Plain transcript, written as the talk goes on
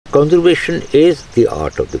Conservation is the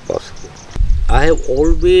art of the possible. I have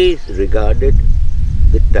always regarded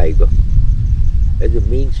the tiger as a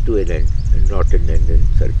means to an end and not an end in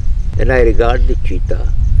itself. And I regard the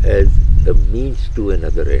cheetah as a means to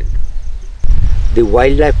another end. The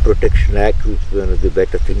Wildlife Protection Act, which is one of the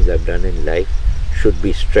better things I've done in life, should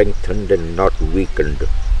be strengthened and not weakened.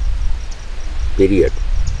 Period.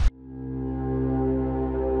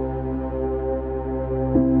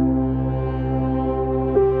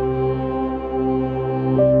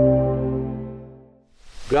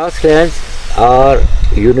 Grasslands are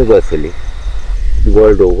universally, the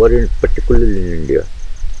world over, and particularly in India,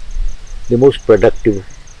 the most productive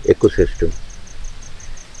ecosystem,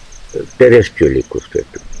 terrestrial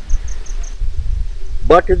ecosystem.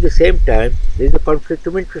 But at the same time, there is a conflict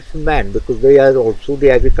of interest in man, because they are also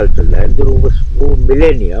the agricultural land. Over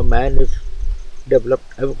millennia, man has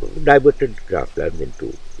diverted grasslands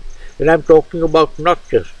into. And I'm talking about not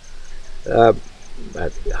just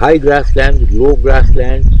high grasslands, low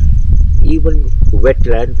grasslands, even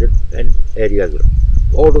wetlands and areas.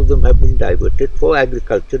 All of them have been diverted for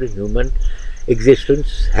agriculture and human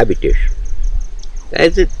existence, habitation.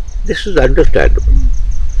 This is understandable.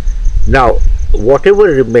 Now, whatever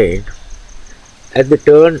remained, at the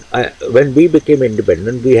turn, when we became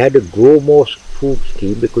independent, we had a grow more food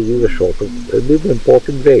scheme because we were short of, we were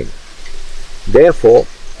importing grain. Therefore,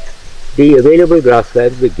 the available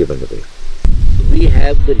grasslands were given away. We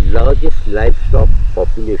have the largest livestock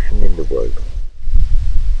population in the world.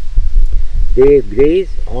 They graze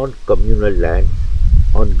on communal land,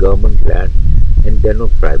 on government land, and then on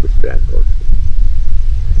private land also.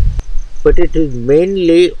 But it is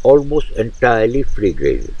mainly almost entirely free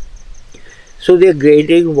grazing. So they are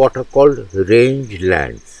grazing what are called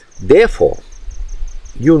rangelands. Therefore,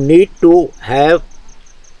 you need to have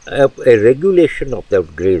a regulation of the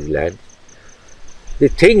grazelands. The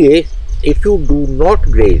thing is, if you do not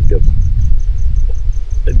graze them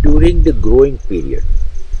during the growing period,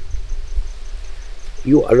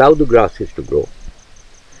 you allow the grasses to grow,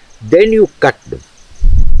 then you cut them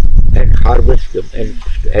and harvest them and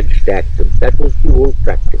stack them. That was the old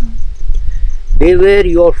practice. They were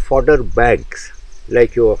your fodder banks,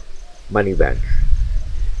 like your money banks.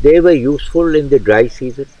 They were useful in the dry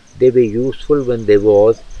season. They were useful when there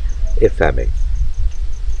was a famine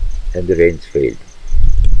and the rains failed.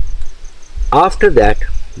 After that,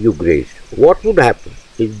 you grazed. What would happen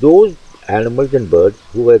is those animals and birds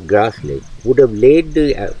who were grass-laying would have laid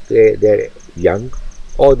their young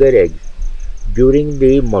or their eggs during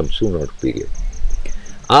the monsoon period.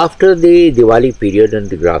 After the Diwali period and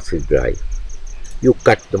the grass is dry, you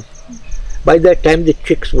cut them. By that time, the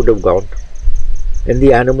chicks would have gone, and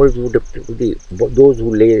the animals would have, those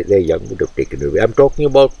who lay their young would have taken away. I'm talking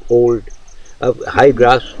about old, high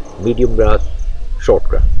grass, medium grass, short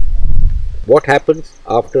grass. What happens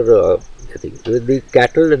after the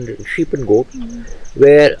cattle and sheep and goats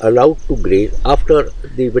were allowed to graze after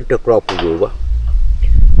the winter crop was over?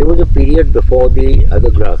 There was a period before the other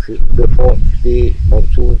grasses, before the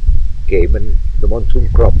monsoon came and the monsoon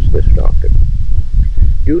crops were started.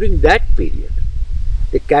 During that period,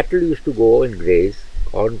 the cattle used to go and graze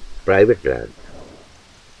on private land.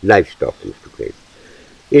 Livestock used to graze.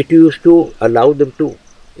 It used to allow them to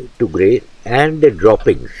graze, and the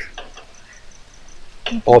droppings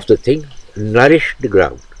of the thing nourish the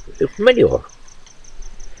ground. It's manure.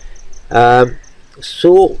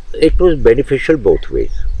 So it was beneficial both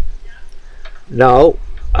ways. Now,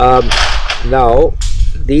 what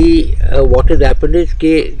has happened is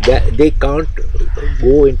that they can't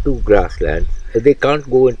go into grasslands, they can't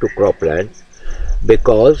go into croplands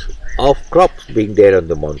because of crops being there on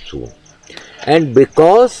the monsoon, and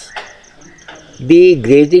because the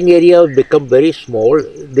grazing area has become very small,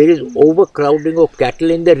 there is overcrowding of cattle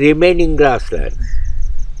in the remaining grasslands.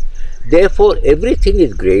 Therefore, everything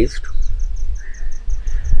is grazed,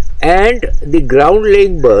 and the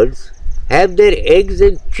ground-laying birds have their eggs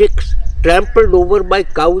and chicks trampled over by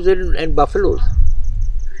cows and buffaloes.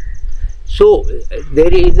 So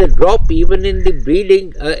there is a drop even in the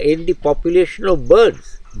breeding, in the population of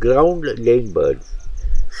birds, ground-laying birds,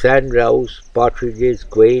 sand grouse, partridges,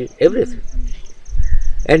 quail, everything.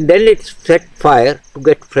 And then it's set fire to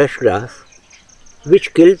get fresh grass,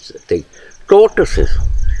 which kills things. Tortoises.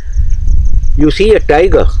 You see a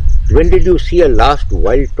tiger. When did you see a last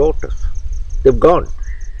wild tortoise? They've gone.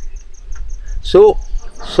 So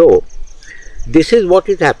this is what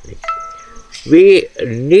is happening. We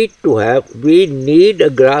need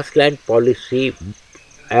a grassland policy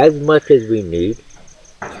as much as we need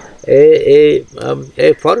a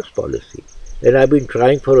forest policy. And I've been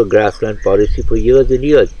trying for a grassland policy for years and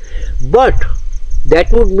years. But That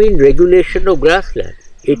would mean regulation of grassland.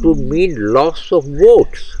 It would mean loss of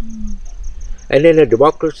votes. And in a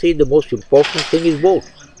democracy, the most important thing is votes.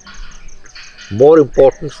 More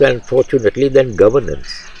important, unfortunately, than governance,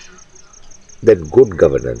 than good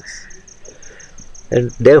governance.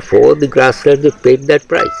 And therefore, the grasslands have paid that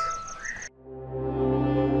price.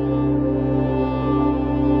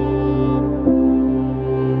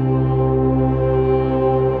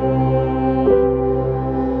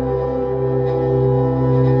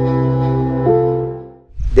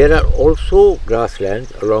 There are also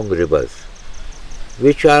grasslands along rivers,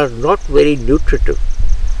 which are not very nutritive,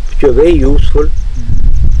 which are very useful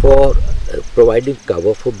for providing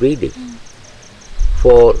cover for breeding,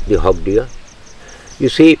 for the hog deer. You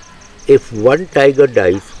see, if one tiger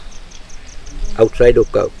dies outside of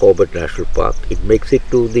Corbett National Park, it makes it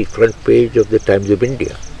to the front page of the Times of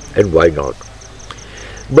India, and why not?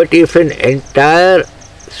 But if an entire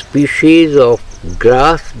species of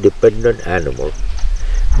grass-dependent animal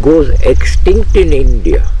goes extinct in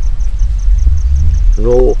India,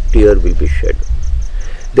 no tear will be shed.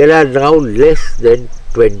 There are now less than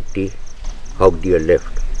 20 hog deer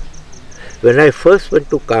left. When I first went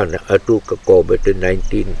to Corbett in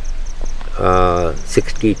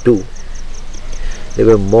 1962, there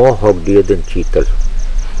were more hog deer than cheetah.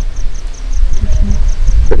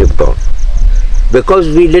 But they've gone. Because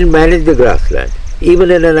we didn't manage the grassland, even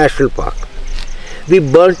in a national park. We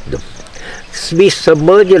burnt them. We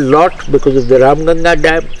submerged a lot because of the Ramganga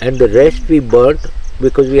Dam, and the rest we burnt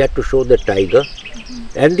because we had to show the tiger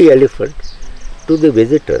and the elephant to the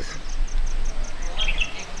visitors.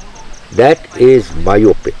 That is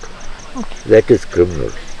myopic. That is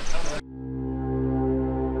criminal.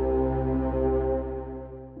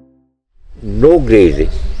 No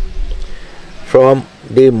grazing from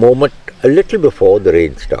the moment a little before the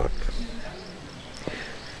rain starts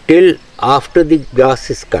till after the grass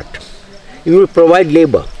is cut. You will provide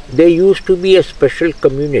labor. There used to be a special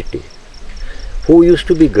community who used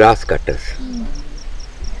to be grass cutters,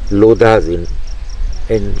 Lodhas in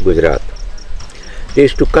Gujarat. They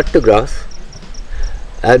used to cut the grass.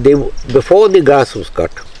 Before the grass was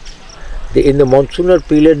cut, in the monsoonal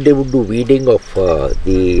period they would do weeding of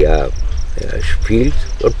the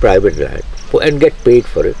fields on private land and get paid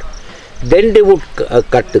for it. Then they would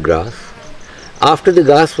cut the grass. After the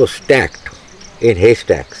grass was stacked in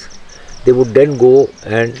haystacks, they would then go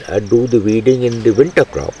and do the weeding in the winter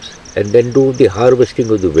crops, and then do the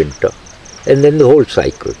harvesting of the winter, and then the whole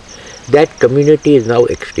cycle. That community is now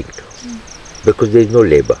extinct because there is no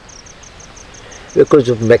labor, because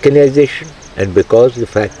of mechanization, and because of the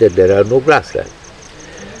fact that there are no grasslands.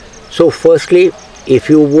 So firstly, if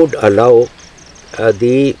you would allow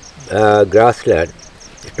the grassland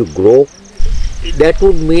to grow, that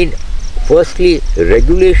would mean firstly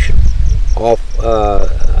regulation of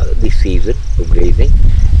the season of grazing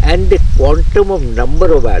and the quantum of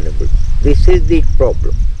number of animals. This is the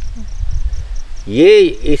problem. ये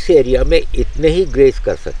इस area में इतने ही grace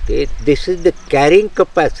कर सकते. This is the carrying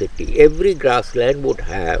capacity. Every grassland would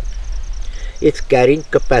have its carrying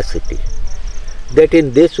capacity. That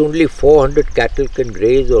in this only 400 cattle can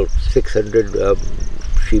graze, or 600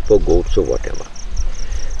 sheep or goats or whatever.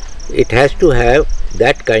 It has to have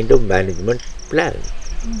that kind of management plan,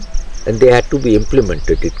 and they have to be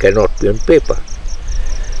implemented. It cannot be on paper.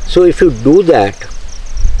 So if you do that,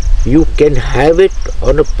 you can have it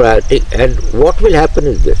on a priority, and what will happen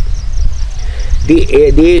is this.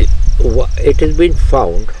 It has been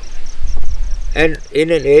found, and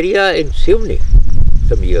in an area in Sivni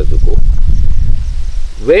some years ago,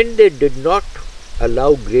 when they did not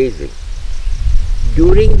allow grazing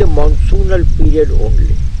during the monsoonal period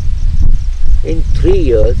only, in 3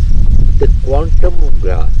 years the quantum of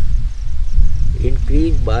grass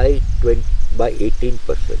increased by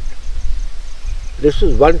 18%. This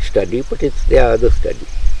was one study, but there are other studies.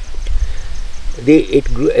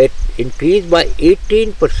 It increased by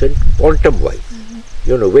 18% quantum-wise,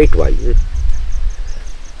 weight-wise.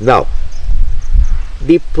 Now,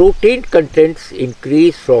 the protein contents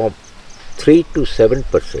increased from 3 to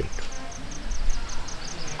 7%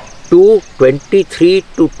 to 23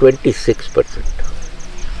 to 26%.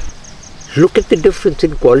 Look at the difference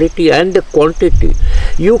in quality and the quantity.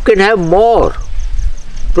 You can have more,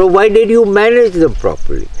 provided you manage them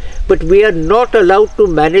properly. But we are not allowed to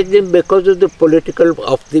manage them because of the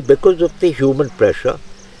because of the human pressure,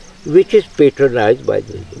 which is patronized by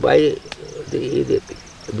the.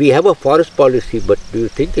 We have a forest policy, but do you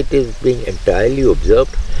think it is being entirely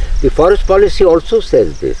observed? The forest policy also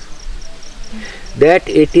says this, that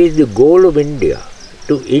it is the goal of India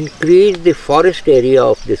to increase the forest area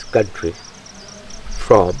of this country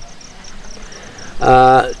from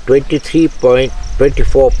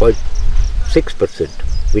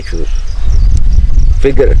 23.24.6%, which was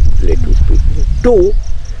figuratively speaking, to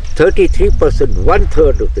 33%,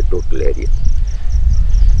 one-third of the total area.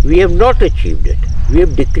 We have not achieved it. We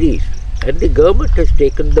have decreased. And the government has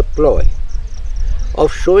taken the ploy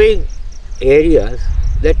of showing areas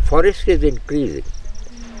that forest is increasing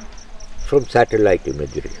from satellite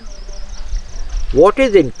imagery. What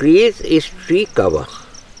is increased is tree cover.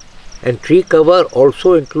 And tree cover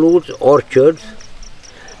also includes orchards,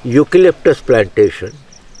 eucalyptus plantation,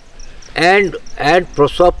 and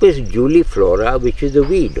Prosopis juliflora, which is a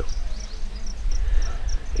weed.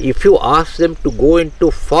 If you ask them to go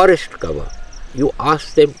into forest cover, you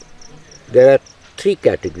ask them, there are three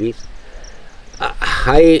categories: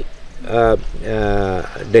 high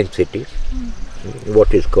density,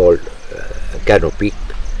 what is called canopy,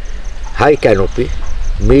 high canopy,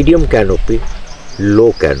 medium canopy,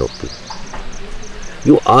 low canopy.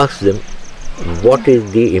 You ask them what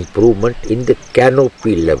is the improvement in the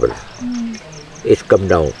canopy level. It's come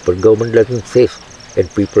down, but government doesn't say so, and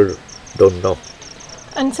people don't know.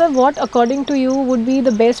 And sir, what according to you would be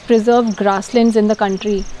the best preserved grasslands in the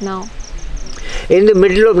country now? In the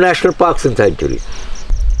middle of national parks and sanctuaries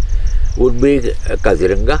would be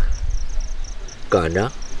Kaziranga,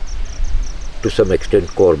 Kana, to some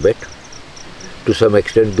extent Corbett, to some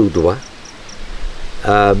extent Dudhwa,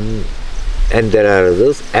 and there are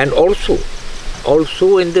others, and also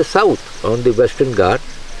in the south, on the Western Ghats,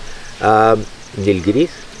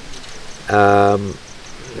 Nilgiris,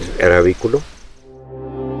 Ravikulu.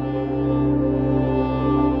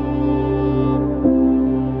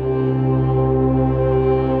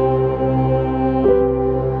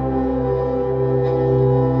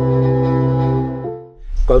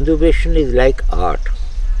 Conservation is like art.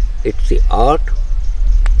 It's the art.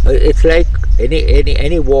 It's like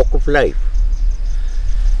any walk of life.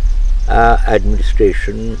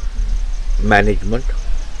 Administration, management,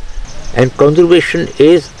 and conservation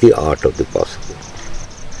is the art of the possible.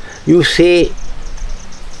 You say,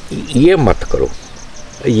 "Ye mat karo,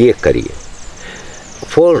 ye kariye."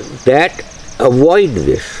 For that, avoid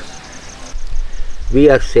this. We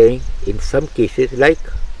are saying, in some cases, like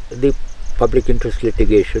the public interest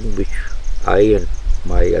litigation which I and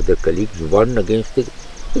my other colleagues won against the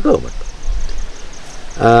government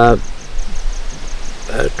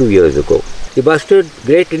 2 years ago. The bustard,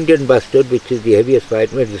 great Indian bustard, which is the heaviest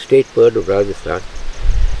fireman, the state bird of Rajasthan,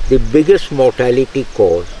 the biggest mortality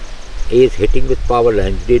cause is hitting with power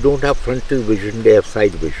lines. They don't have frontal vision, they have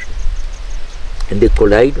side vision. And they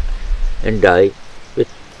collide and die with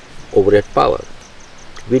overhead power.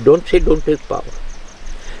 We don't say don't take power.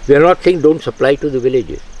 We are not saying don't supply to the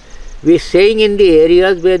villages. We are saying in the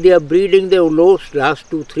areas where they are breeding, the last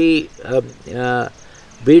 2-3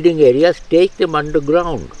 breeding areas, take them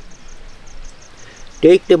underground.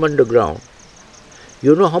 Take them underground.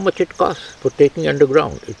 You know how much it costs for taking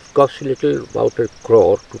underground. It costs a little, about 1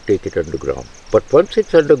 crore to take it underground. But once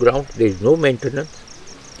it's underground, there is no maintenance.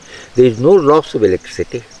 There is no loss of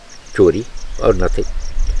electricity, chori or nothing.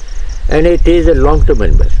 And it is a long-term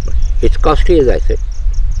investment. It's costly, as I said.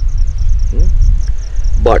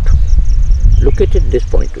 But look at it this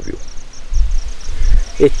point of view.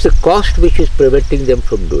 It's the cost which is preventing them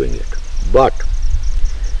from doing it. But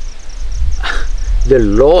the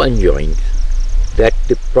law enjoins that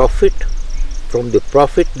from the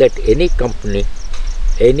profit that any company,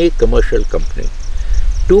 any commercial company,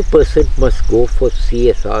 2% must go for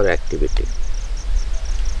CSR activity.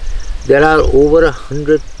 There are over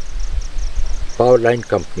 100 power line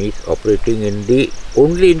companies operating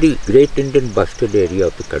only in the Great Indian Bustard area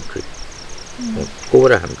of the country.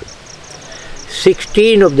 Over 100.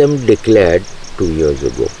 16 of them declared 2 years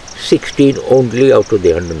ago. 16 only out of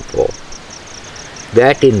the 104.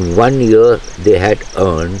 That in 1 year they had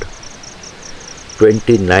earned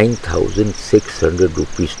 29,600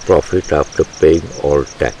 rupees profit after paying all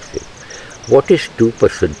taxes. What is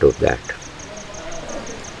 2% of that?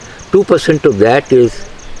 2% of that is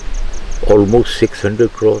almost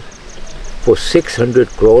 600 crores. For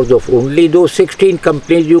 600 crores of only those 16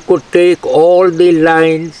 companies, you could take all the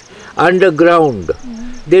lines underground.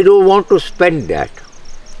 They don't want to spend that.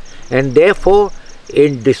 And therefore,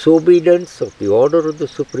 in disobedience of the order of the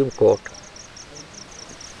Supreme Court,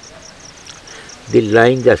 the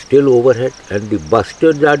lines are still overhead and the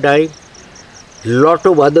bustards are dying. Lot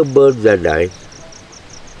of other birds are dying.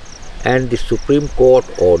 And the Supreme Court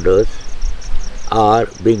orders are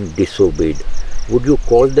being disobeyed. Would you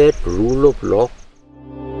call that rule of law?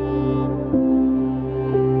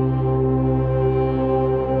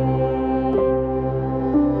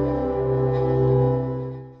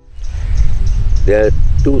 There are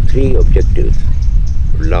three objectives,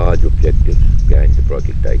 large objectives behind the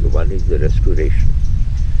Project Tiger. One is the restoration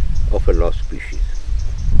of a lost species.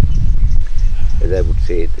 As I would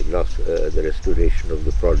say, the restoration of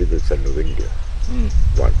the prodigal son of India.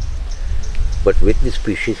 One. But with the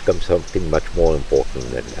species comes something much more important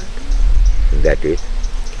than that. And that is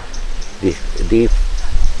the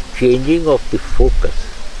changing of the focus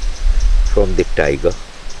from the tiger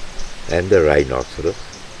and the rhinoceros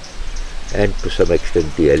and to some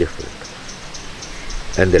extent the elephant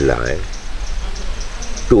and the lion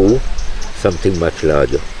to something much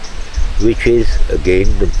larger, which is again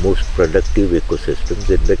the most productive ecosystems,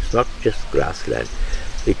 and that's not just grassland.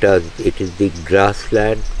 It is the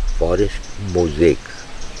grassland forest mosaics.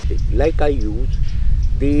 Like I use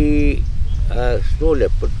the snow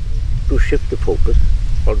leopard to shift the focus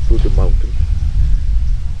onto the mountains,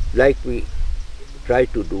 like we try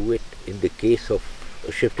to do it in the case of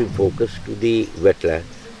shifting focus to the wetlands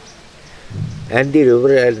and the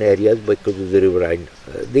riverine areas because of the riverine,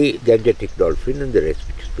 the Gangetic dolphin and the rest,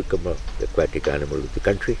 which has become an aquatic animal of the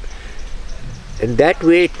country. And that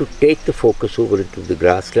way to take the focus over into the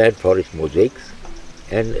grassland forest mosaics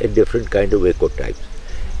and a different kind of ecotypes,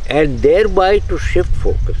 and thereby to shift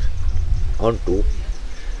focus onto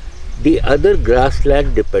the other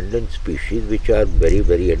grassland dependent species which are very,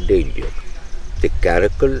 very endangered. The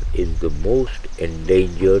caracal is the most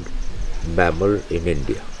endangered mammal in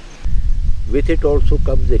India. With it also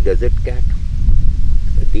comes the desert cat,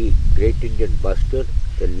 the great Indian bustard,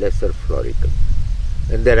 the lesser florican,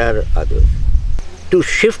 and there are others. To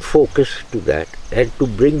shift focus to that and to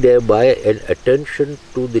bring thereby an attention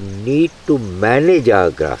to the need to manage our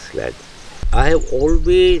grassland, I have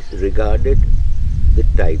always regarded the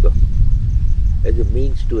tiger as a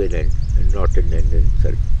means to an end and not an end in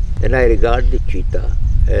itself. And I regard the cheetah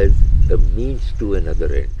as a means to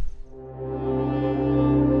another end.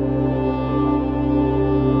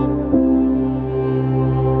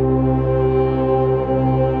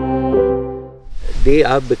 They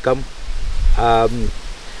have become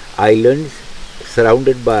islands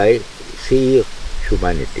surrounded by sea of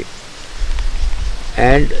humanity,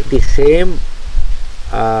 and the same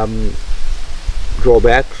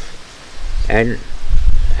drawbacks and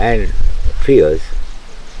fears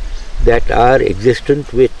that are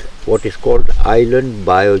existent with what is called island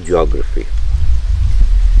biogeography.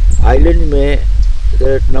 Island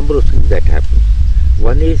there are a number of things that happen.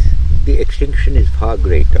 One is the extinction is far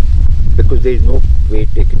greater because there is no way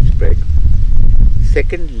they can spread.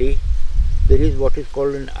 Secondly, there is what is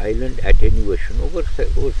called an island attenuation over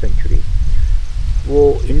centuries.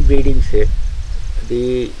 वो invading say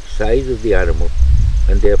the size of the animal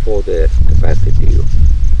and therefore their capacity of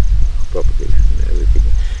propagation and everything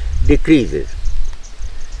decreases.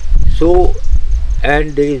 So,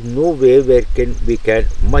 and there is no way where we can,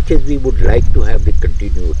 much as we would like to have the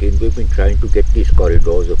continuity, and we've been trying to get these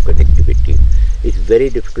corridors of connectivity, it's very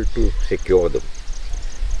difficult to secure them.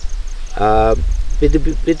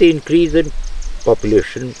 With the increase in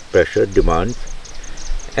population pressure demands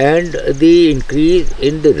and the increase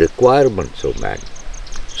in the requirements of man.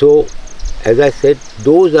 So, as I said,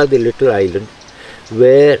 those are the little islands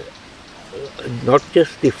where not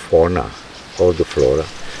just the fauna or the flora,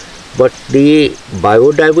 but the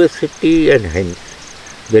biodiversity and hence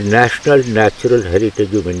the national natural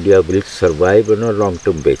heritage of India will survive on a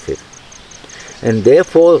long-term basis. And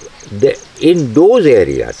therefore, in those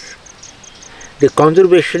areas, the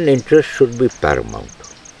conservation interest should be paramount.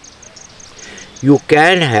 You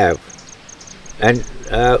can have, and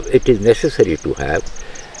it is necessary to have,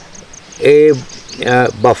 a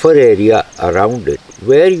buffer area around it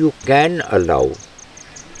where you can allow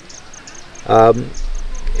a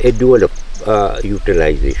dual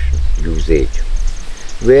usage,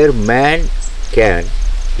 where man can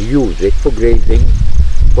use it for grazing,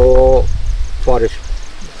 for forest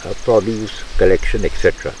produce collection,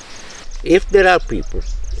 etc. If there are people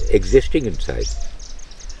existing inside,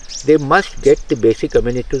 they must get the basic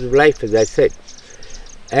amenities of life, as I said.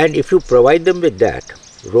 And if you provide them with that,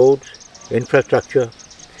 roads, infrastructure,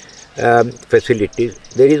 facilities,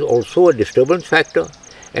 there is also a disturbance factor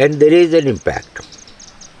and there is an impact.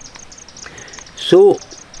 So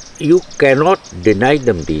you cannot deny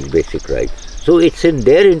them these basic rights. So it's in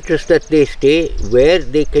their interest that they stay where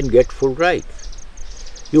they can get full rights.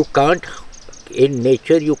 You can't, in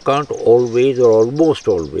nature, you can't always or almost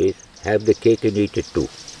always have the cake and eat it too.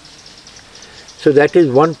 So that is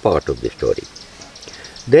one part of the story.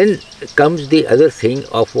 Then comes the other thing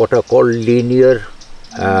of what are called linear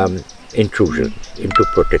intrusion into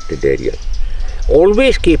protected areas.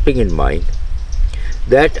 Always keeping in mind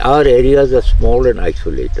that our areas are small and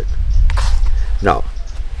isolated. Now,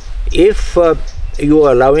 if you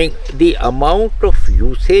are allowing, the amount of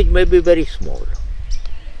usage may be very small.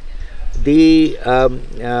 The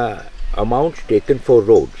amounts taken for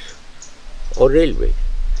roads or railways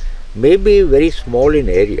may be very small in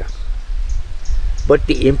area, but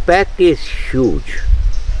the impact is huge.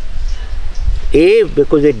 A,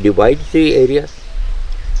 because it divides the area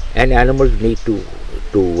and animals need to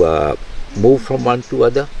move from one to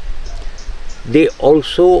other. They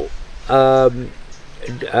also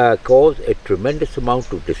cause a tremendous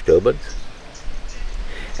amount of disturbance.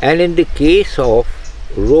 And in the case of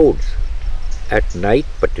roads, at night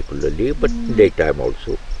particularly, but daytime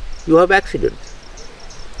also, you have accidents.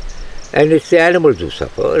 And it's the animals who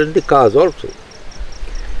suffer and the cars also.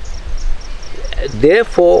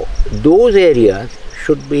 Therefore, those areas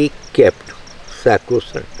should be kept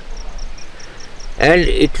sacrosanct. And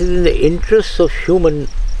it is in the interests of human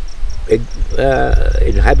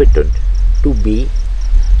inhabitant to be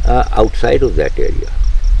outside of that area,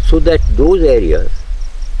 so that those areas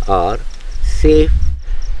are safe.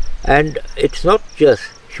 And it's not just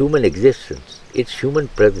human existence, it's human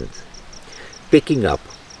presence picking up.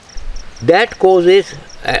 That causes,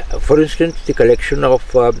 for instance, the collection of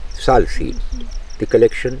sal seed, the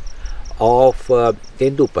collection of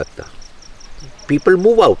tendu patta. People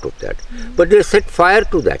move out of that, but they set fire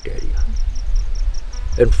to that area.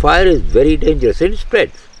 And fire is very dangerous and it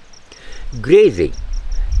spreads. Grazing.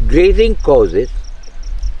 Grazing causes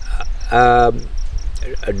a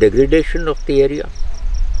degradation of the area,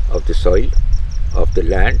 of the soil, of the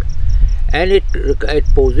land, and it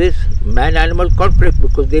poses man-animal conflict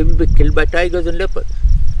because they will be killed by tigers and leopards.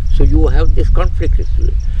 So you have this conflict.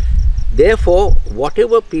 Therefore,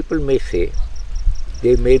 whatever people may say,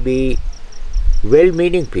 they may be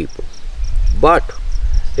well-meaning people, but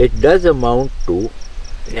it does amount to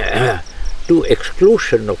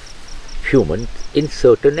exclusion of humans in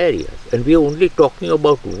certain areas. And we are only talking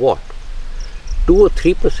about what? 2 or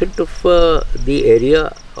 3% of the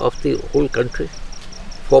area of the whole country?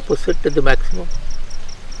 4% at the maximum?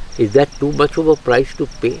 Is that too much of a price to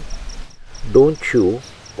pay? Don't you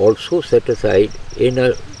also set aside in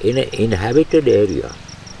an inhabited area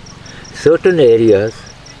certain areas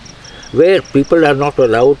where people are not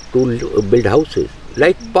allowed to build houses,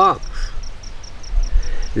 like parks,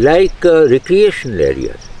 like recreational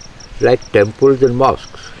areas, like temples and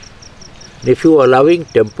mosques? If you are allowing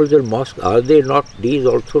temples and mosques, are they not these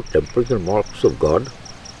also temples and mosques of God?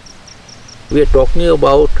 We are talking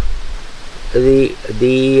about the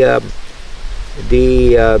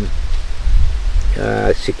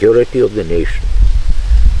security of the nation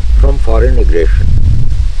from foreign aggression,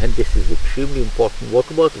 and this is extremely important. What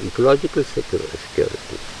about ecological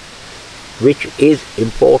security, which is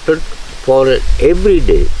important for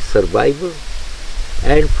everyday survival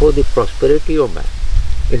and for the prosperity of man,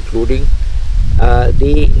 including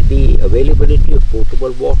the availability of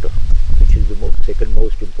potable water, which is the second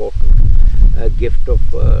most important gift of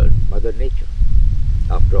Mother Nature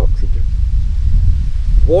after oxygen.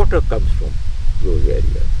 Water comes from those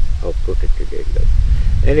areas, of protected areas,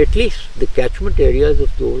 and at least the catchment areas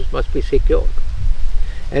of those must be secured.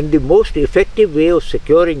 And the most effective way of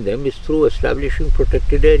securing them is through establishing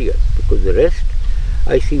protected areas, because the rest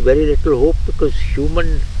I see very little hope, because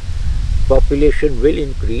human population will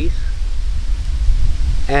increase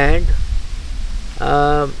and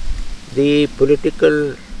the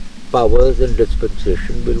political powers and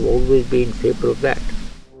dispensation will always be in favor of that.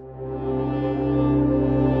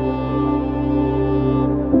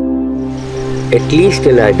 At least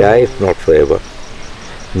till I die, if not forever,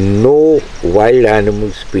 no wild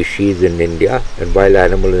animal species in India, and wild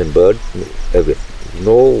animals and birds,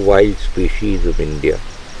 no wild species of India,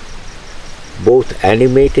 both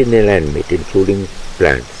animate and inanimate, including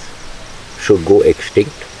plants, should go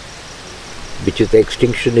extinct, which is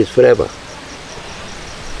extinction is forever.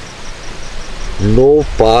 No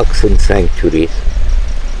parks and sanctuaries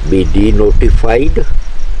be denotified,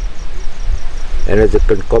 and as a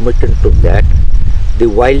concomitant of that, the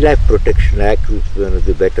Wildlife Protection Act, which is one of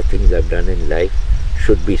the better things I've done in life,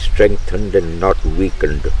 should be strengthened and not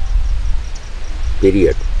weakened.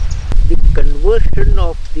 Period. The conversion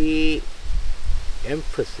of the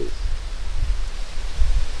emphasis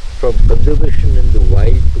from conservation in the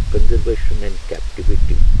wild to conservation in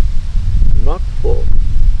captivity, not for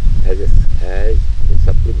as a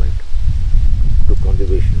supplement to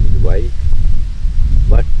conservation in the wild,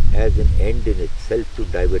 but as an end in itself to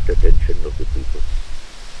divert attention of the people,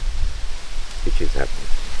 which is happening.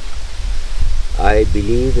 I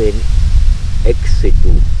believe in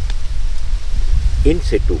in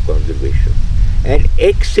situ conservation, and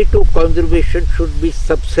ex situ conservation should be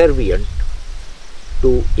subservient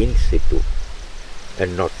to in situ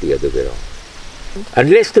and not the other way around.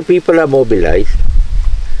 Unless the people are mobilized,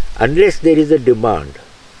 unless there is a demand,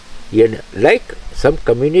 like some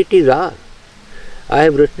communities are. I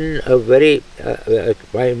have written a very,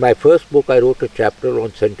 my first book I wrote a chapter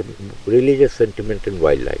on religious sentiment in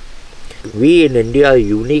wildlife. We in India are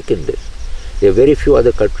unique in this. There are very few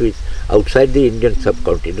other countries outside the Indian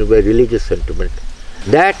subcontinent where religious sentiment,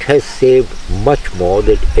 that has saved much more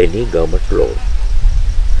than any government law.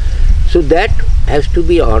 So that has to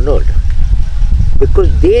be honored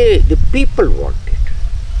because the people want it.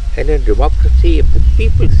 And in democracy, if the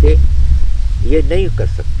people say, ye nahi kar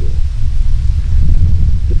sakte ho,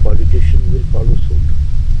 the politician will follow suit.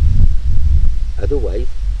 Otherwise,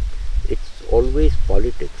 it's always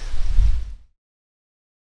politics.